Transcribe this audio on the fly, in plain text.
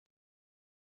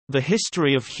The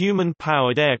history of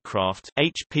human-powered aircraft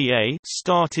 (HPA)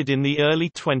 started in the early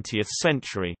 20th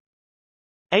century.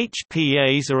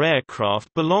 HPAs are aircraft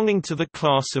belonging to the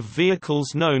class of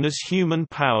vehicles known as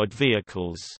human-powered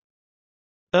vehicles.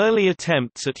 Early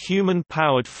attempts at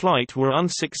human-powered flight were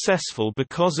unsuccessful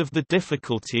because of the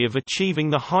difficulty of achieving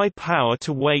the high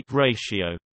power-to-weight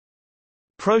ratio.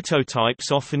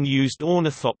 Prototypes often used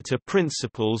ornithopter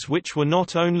principles which were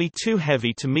not only too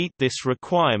heavy to meet this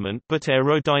requirement but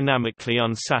aerodynamically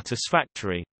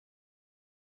unsatisfactory.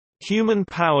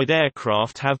 Human-powered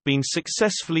aircraft have been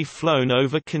successfully flown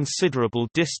over considerable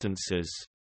distances.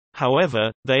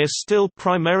 However, they are still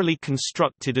primarily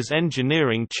constructed as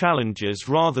engineering challenges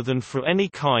rather than for any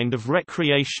kind of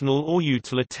recreational or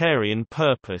utilitarian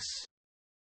purpose.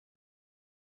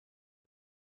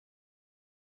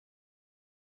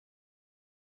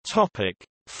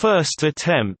 First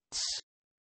attempts.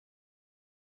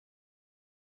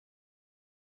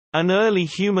 An early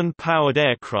human-powered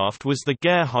aircraft was the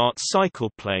Gerhardt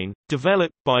cycleplane,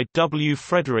 developed by W.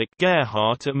 Frederick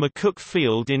Gerhardt at McCook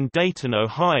Field in Dayton,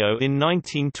 Ohio in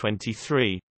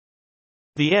 1923.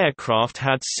 The aircraft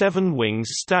had 7 wings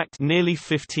stacked nearly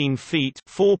 15 feet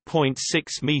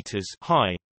 (4.6 meters)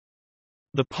 high.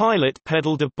 The pilot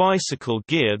pedaled a bicycle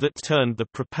gear that turned the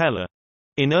propeller.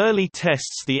 In early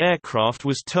tests the aircraft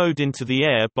was towed into the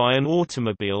air by an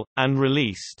automobile, and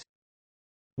released.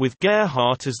 With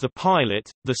Gerhardt as the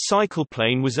pilot, the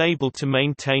cycleplane was able to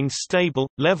maintain stable,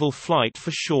 level flight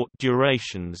for short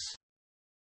durations.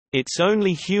 Its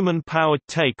only human-powered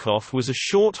takeoff was a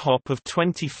short hop of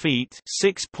 20 feet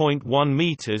 (6.1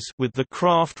 meters) with the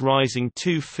craft rising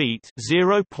 2 feet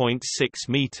 (0.6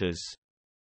 meters).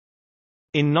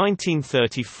 In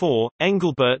 1934,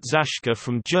 Engelbert Zaschke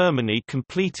from Germany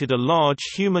completed a large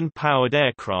human-powered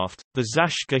aircraft, the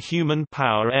Zaschke Human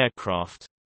Power Aircraft.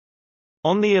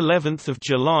 On the 11th of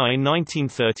July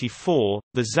 1934,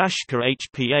 the Zaschke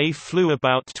HPA flew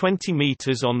about 20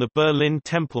 meters on the Berlin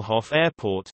Tempelhof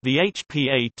Airport. The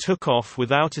HPA took off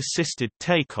without assisted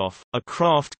takeoff. A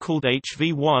craft called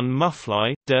HV-1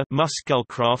 Muffley, der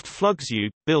Muskelkraft Flugzeug,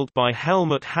 built by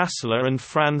Helmut Hassler and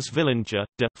Franz Villinger,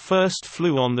 first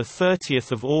flew on the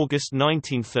 30th of August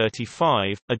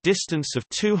 1935, a distance of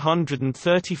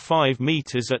 235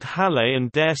 meters at Halle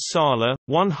and der Saale.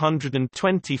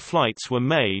 120 flights were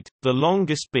made, the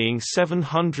longest being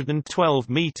 712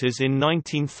 meters in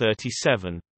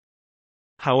 1937.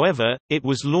 However, it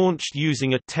was launched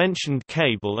using a tensioned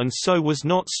cable and so was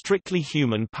not strictly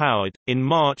human-powered. In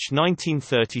March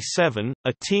 1937,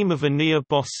 a team of Enea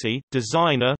Bossi,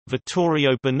 designer,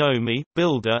 Vittorio Bonomi,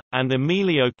 builder, and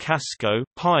Emilio Casco,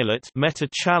 pilot, met a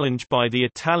challenge by the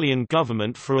Italian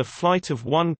government for a flight of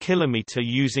 1 kilometer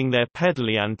using their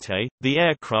pedaliante. The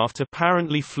aircraft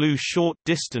apparently flew short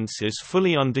distances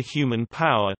fully under human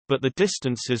power, but the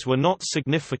distances were not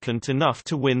significant enough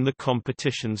to win the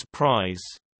competition's prize.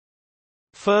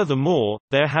 Furthermore,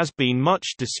 there has been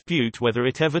much dispute whether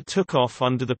it ever took off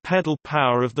under the pedal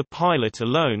power of the pilot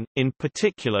alone, in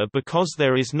particular because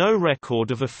there is no record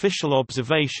of official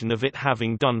observation of it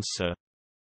having done so.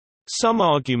 Some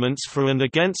arguments for and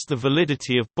against the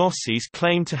validity of Bossi's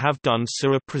claim to have done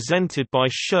so are presented by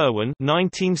Sherwin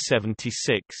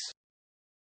 1976.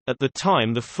 At the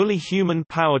time the fully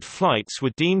human-powered flights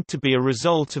were deemed to be a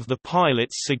result of the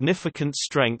pilot's significant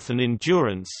strength and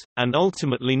endurance, and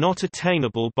ultimately not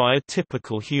attainable by a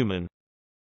typical human.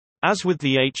 As with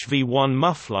the HV-1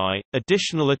 Muffley,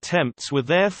 additional attempts were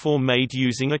therefore made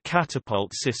using a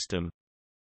catapult system.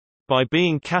 By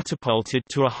being catapulted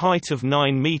to a height of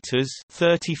 9 meters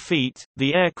 (30 feet),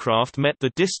 the aircraft met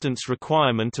the distance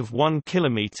requirement of 1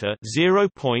 kilometer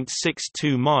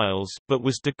 (0.62 miles), but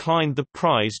was declined the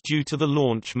prize due to the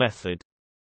launch method.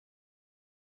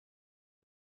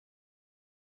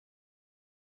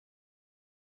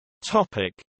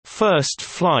 Topic: First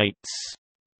flights.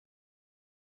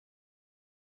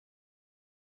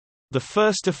 The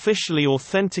first officially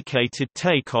authenticated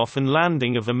takeoff and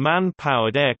landing of a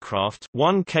man-powered aircraft,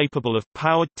 one capable of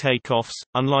powered takeoffs,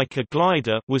 unlike a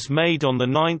glider, was made on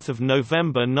 9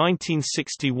 November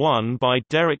 1961 by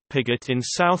Derek Piggott in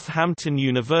Southampton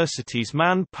University's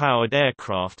Man-Powered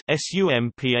Aircraft at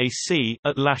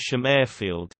Lasham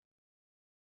Airfield.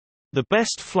 The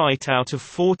best flight out of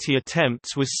 40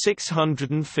 attempts was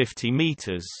 650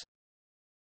 meters.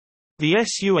 The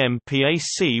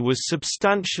SUMPAC was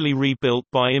substantially rebuilt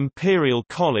by Imperial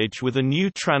College with a new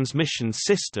transmission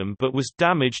system but was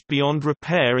damaged beyond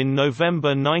repair in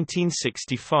November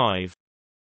 1965.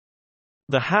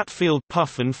 The Hatfield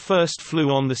Puffin first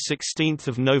flew on 16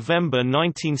 November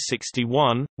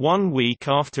 1961, 1 week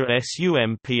after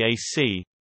SUMPAC.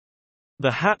 The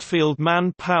Hatfield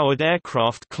Man-Powered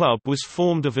Aircraft Club was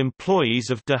formed of employees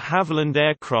of de Havilland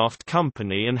Aircraft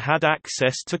Company and had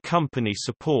access to company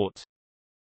support.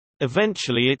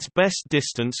 Eventually its best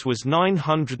distance was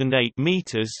 908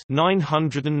 meters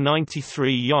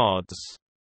 (993 yards).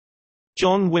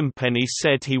 John Wimpenny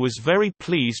said he was very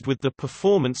pleased with the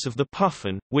performance of the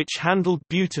Puffin, which handled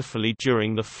beautifully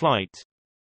during the flight.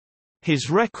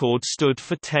 His record stood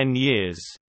for 10 years.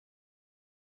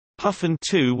 Puffin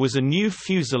 2 was a new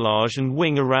fuselage and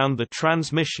wing around the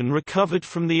transmission recovered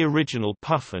from the original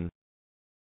Puffin.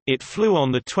 It flew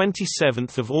on 27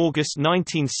 August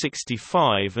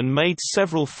 1965 and made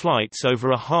several flights over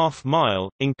a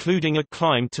half-mile, including a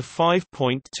climb to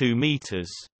 5.2 meters.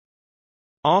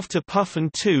 After Puffin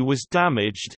 2 was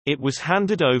damaged, it was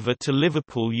handed over to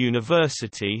Liverpool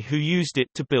University, who used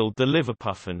it to build the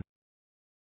Liverpuffin.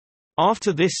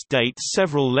 After this date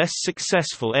several less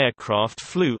successful aircraft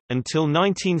flew, until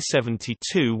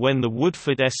 1972 when the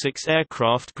Woodford-Essex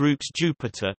Aircraft Group's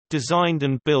Jupiter, designed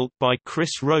and built by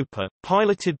Chris Roper,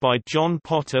 piloted by John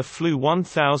Potter, flew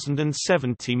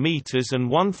 1,070 meters and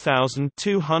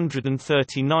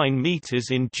 1,239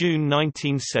 meters in June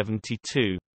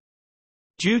 1972.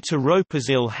 Due to Roper's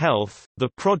ill health, the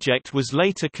project was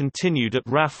later continued at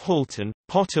RAF Halton.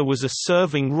 Potter was a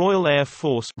serving Royal Air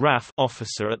Force RAF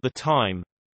officer at the time.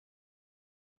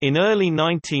 In early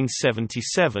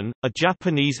 1977, a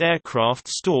Japanese aircraft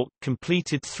Stork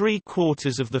completed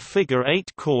 3/4 of the figure-8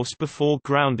 course before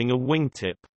grounding a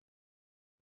wingtip.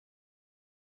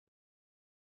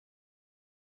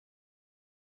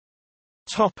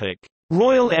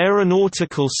 Royal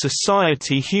Aeronautical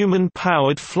Society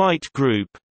Human-Powered Flight Group.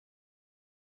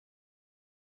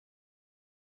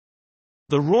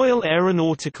 The Royal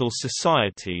Aeronautical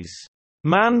Society's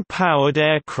Man-Powered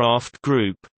Aircraft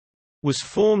Group was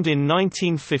formed in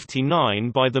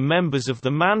 1959 by the members of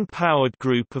the Man-Powered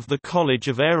Group of the College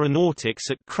of Aeronautics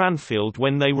at Cranfield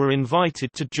when they were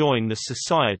invited to join the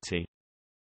society.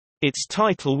 Its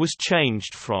title was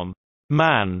changed from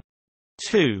Man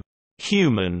to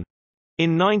Human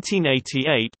in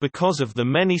 1988 because of the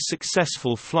many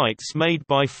successful flights made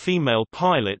by female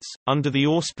pilots. Under the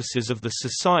auspices of the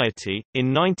Society,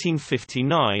 in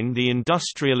 1959 the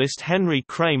industrialist Henry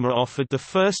Kremer offered the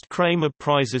first Kremer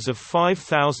prizes of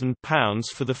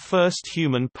 £5,000 for the first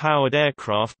human-powered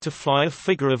aircraft to fly a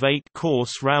figure-of-8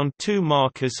 course round two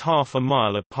markers half a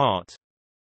mile apart.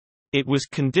 It was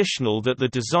conditional that the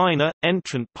designer,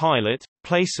 entrant pilot,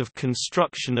 place of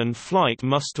construction and flight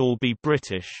must all be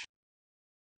British.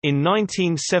 In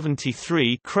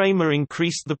 1973 Kremer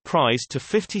increased the prize to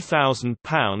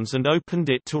 £50,000 and opened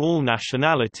it to all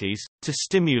nationalities, to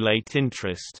stimulate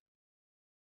interest.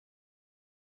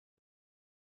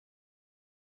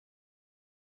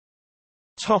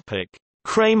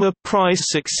 Kremer Prize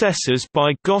successors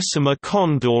by Gossamer,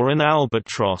 Condor and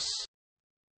Albatross.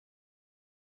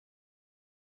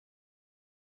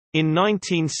 In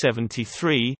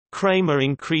 1973, Kremer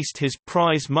increased his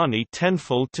prize money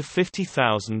tenfold to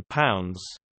 £50,000.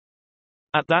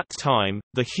 At that time,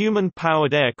 the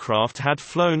human-powered aircraft had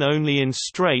flown only in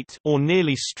straight or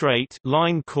nearly straight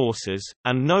line courses,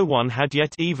 and no one had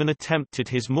yet even attempted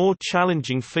his more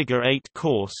challenging figure-8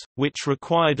 course, which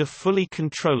required a fully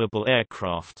controllable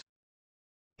aircraft.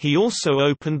 He also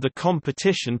opened the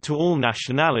competition to all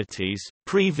nationalities.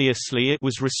 Previously it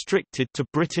was restricted to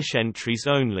British entries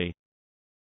only.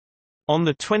 On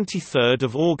 23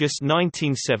 August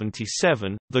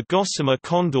 1977, the Gossamer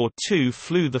Condor II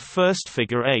flew the first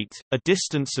figure-8, a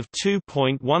distance of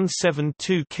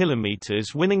 2.172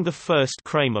 km, winning the first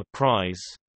Kremer Prize.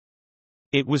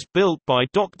 It was built by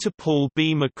Dr. Paul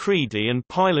B. Macready and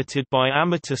piloted by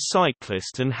amateur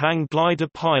cyclist and hang glider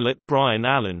pilot Brian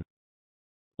Allen.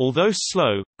 Although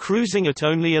slow, cruising at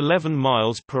only 11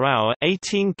 miles per hour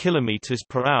 (18 kilometers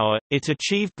per hour), it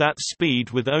achieved that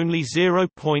speed with only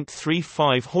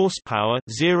 0.35 horsepower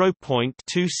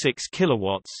 (0.26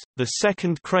 kilowatts). The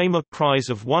second Kremer Prize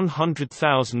of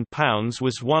 £100,000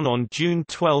 was won on June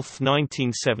 12,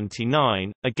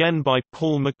 1979, again by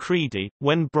Paul Macready,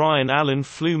 when Brian Allen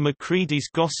flew Macready's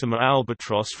Gossamer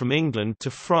Albatross from England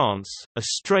to France, a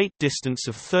straight distance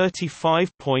of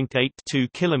 35.82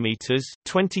 kilometers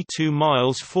 (22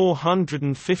 miles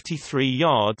 453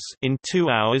 yards) in 2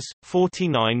 hours,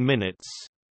 49 minutes.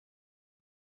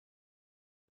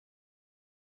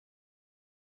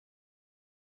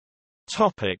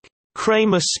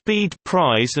 Kremer Speed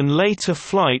Prize and later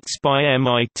flights by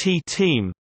MIT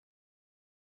team.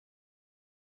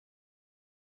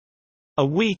 A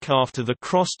week after the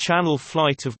cross-channel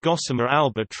flight of Gossamer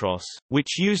Albatross,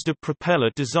 which used a propeller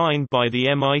designed by the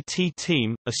MIT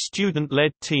team, a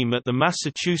student-led team at the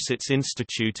Massachusetts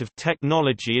Institute of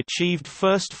Technology achieved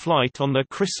first flight on their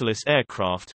Chrysalis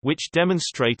aircraft, which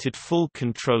demonstrated full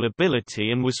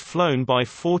controllability and was flown by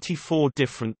 44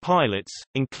 different pilots,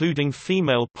 including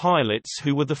female pilots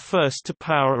who were the first to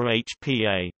power a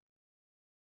HPA.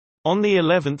 On the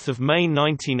 11th of May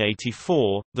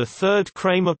 1984, the third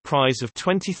Kremer Prize of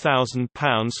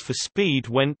 £20,000 for speed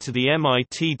went to the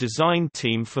MIT design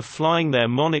team for flying their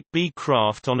Monarch B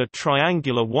craft on a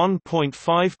triangular 1.5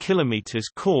 km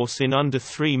course in under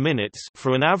 3 minutes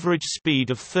for an average speed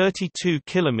of 32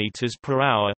 km per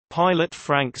hour. Pilot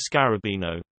Frank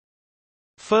Scarabino.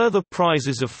 Further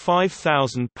prizes of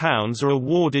 £5,000 are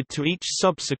awarded to each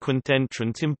subsequent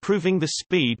entrant, improving the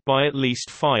speed by at least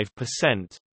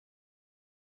 5%.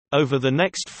 Over the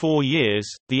next 4 years,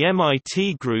 the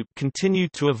MIT group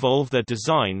continued to evolve their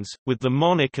designs, with the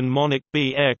Monarch and Monarch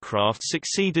B aircraft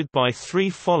succeeded by 3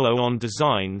 follow-on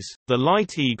designs, the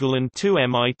Light Eagle and 2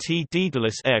 MIT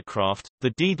Daedalus aircraft,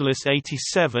 the Daedalus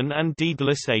 87 and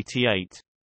Daedalus 88.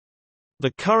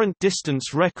 The current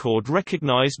distance record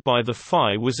recognized by the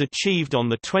FAI was achieved on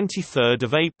 23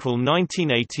 April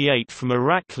 1988 from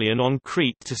Heraklion on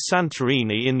Crete to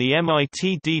Santorini in the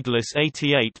MIT Daedalus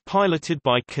 88 piloted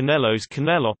by Kanellos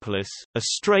Kanellopoulos, a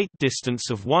straight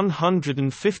distance of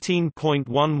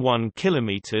 115.11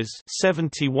 kilometers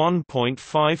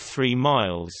 (71.53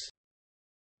 miles).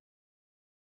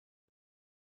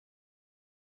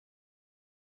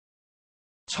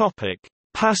 Topic: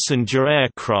 Passenger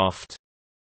aircraft.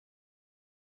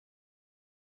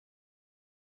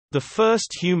 The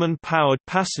first human-powered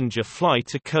passenger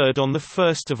flight occurred on 1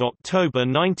 October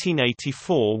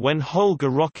 1984 when Holger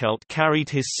Rockelt carried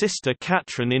his sister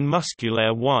Katrin in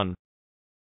Musculair 1.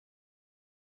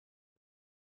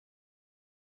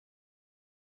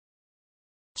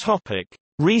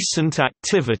 Recent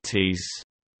activities.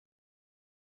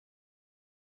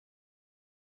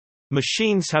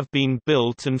 Machines have been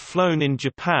built and flown in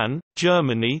Japan,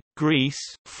 Germany, Greece,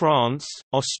 France,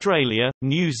 Australia,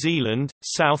 New Zealand,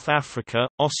 South Africa,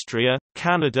 Austria,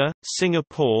 Canada,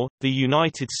 Singapore, the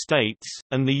United States,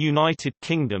 and the United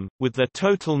Kingdom, with their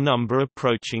total number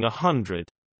approaching 100.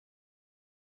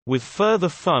 With further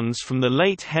funds from the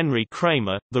late Henry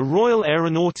Kremer, the Royal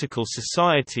Aeronautical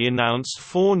Society announced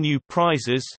 4 new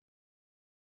prizes: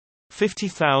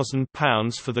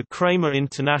 £50,000 for the Kremer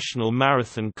International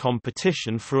Marathon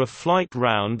Competition for a flight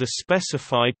round a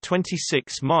specified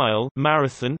 26-mile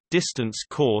marathon distance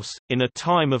course in a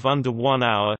time of under 1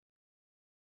 hour.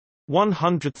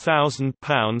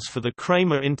 £100,000 for the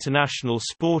Kremer International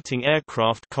Sporting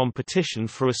Aircraft Competition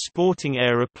for a sporting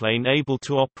aeroplane able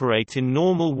to operate in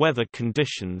normal weather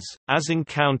conditions, as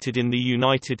encountered in the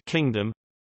United Kingdom.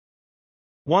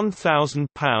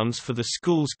 £1,000 for the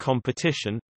schools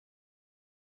competition.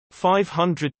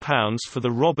 £500 for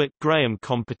the Robert Graham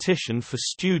competition for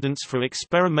students for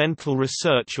experimental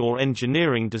research or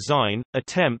engineering design.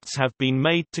 Attempts have been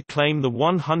made to claim the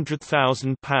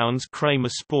 £100,000 Kremer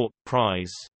Sport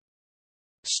Prize.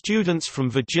 Students from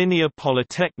Virginia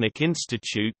Polytechnic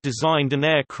Institute designed an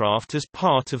aircraft as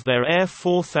part of their Air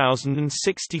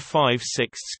 4065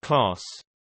 6th class.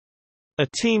 A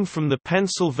team from the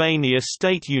Pennsylvania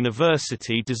State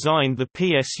University designed the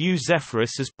PSU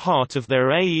Zephyrus as part of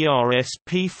their AERS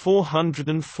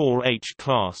P404H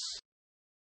class.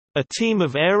 A team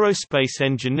of aerospace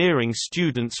engineering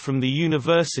students from the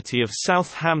University of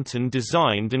Southampton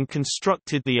designed and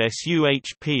constructed the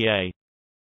SU-HPA.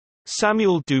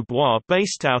 Samuel Dubois,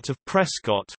 based out of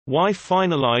Prescott,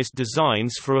 finalized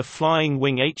designs for a flying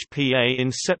wing HPA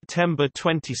in September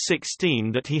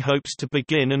 2016 that he hopes to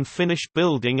begin and finish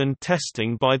building and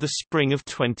testing by the spring of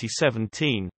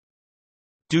 2017.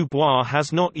 Dubois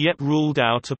has not yet ruled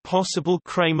out a possible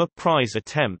Kremer Prize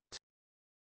attempt.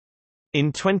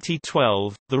 In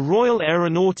 2012, the Royal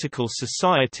Aeronautical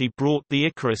Society brought the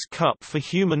Icarus Cup for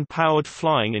human-powered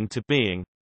flying into being.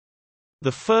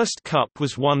 The first cup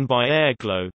was won by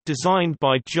Airglow, designed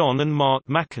by John and Mark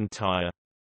McIntyre.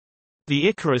 The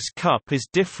Icarus Cup is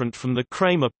different from the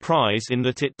Kremer Prize in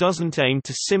that it doesn't aim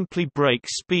to simply break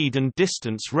speed and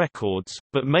distance records,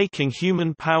 but making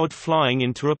human-powered flying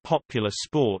into a popular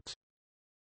sport.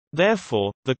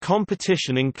 Therefore, the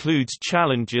competition includes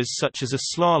challenges such as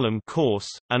a slalom course,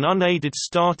 an unaided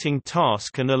starting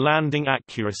task and a landing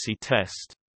accuracy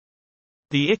test.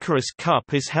 The Icarus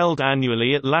Cup is held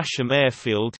annually at Lasham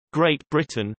Airfield, Great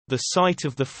Britain, the site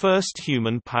of the first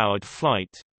human-powered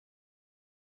flight.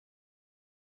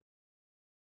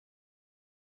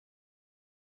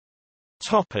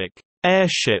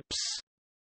 Airships.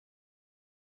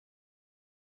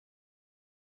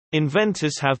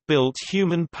 Inventors have built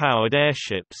human-powered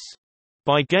airships.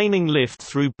 By gaining lift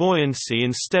through buoyancy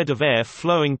instead of air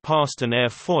flowing past an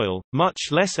airfoil,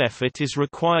 much less effort is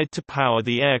required to power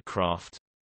the aircraft.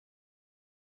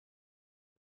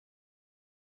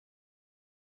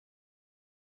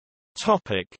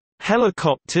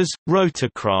 Helicopters,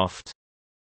 rotorcraft.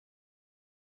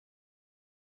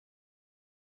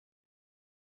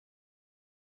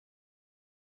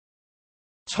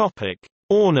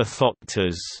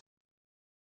 Ornithopters.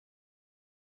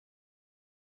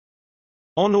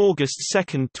 On August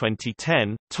 2,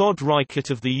 2010, Todd Reichert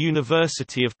of the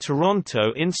University of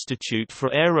Toronto Institute for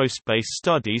Aerospace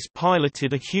Studies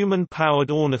piloted a human-powered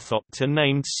ornithopter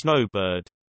named Snowbird.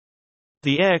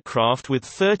 The aircraft, with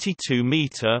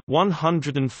 32-meter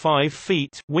 (105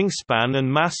 feet) wingspan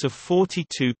and mass of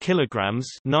 42 kilograms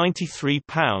 (93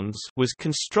 pounds), was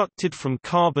constructed from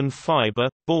carbon fiber,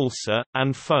 balsa,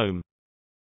 and foam.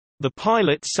 The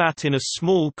pilot sat in a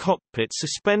small cockpit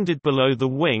suspended below the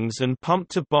wings and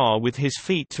pumped a bar with his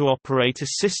feet to operate a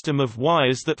system of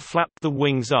wires that flapped the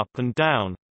wings up and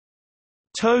down.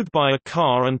 Towed by a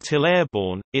car until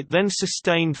airborne, it then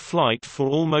sustained flight for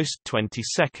almost 20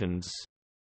 seconds.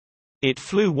 It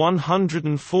flew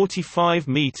 145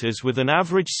 meters with an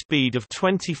average speed of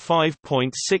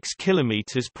 25.6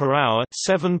 kilometers per hour,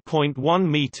 7.1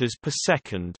 meters per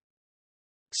second.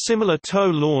 Similar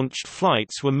tow-launched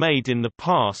flights were made in the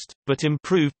past, but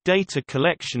improved data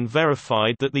collection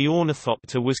verified that the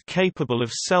ornithopter was capable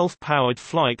of self-powered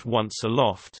flight once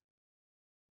aloft.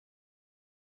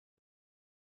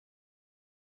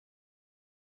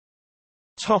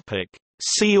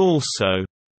 See also: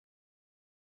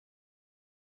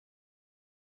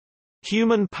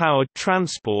 human-powered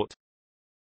transport,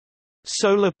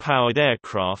 solar-powered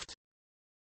aircraft,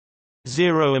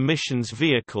 zero-emissions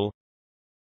vehicle,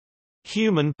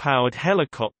 human-powered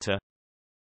helicopter,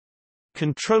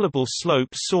 controllable slope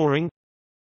soaring,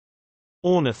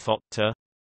 ornithopter.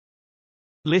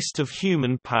 List of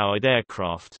human-powered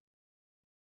aircraft.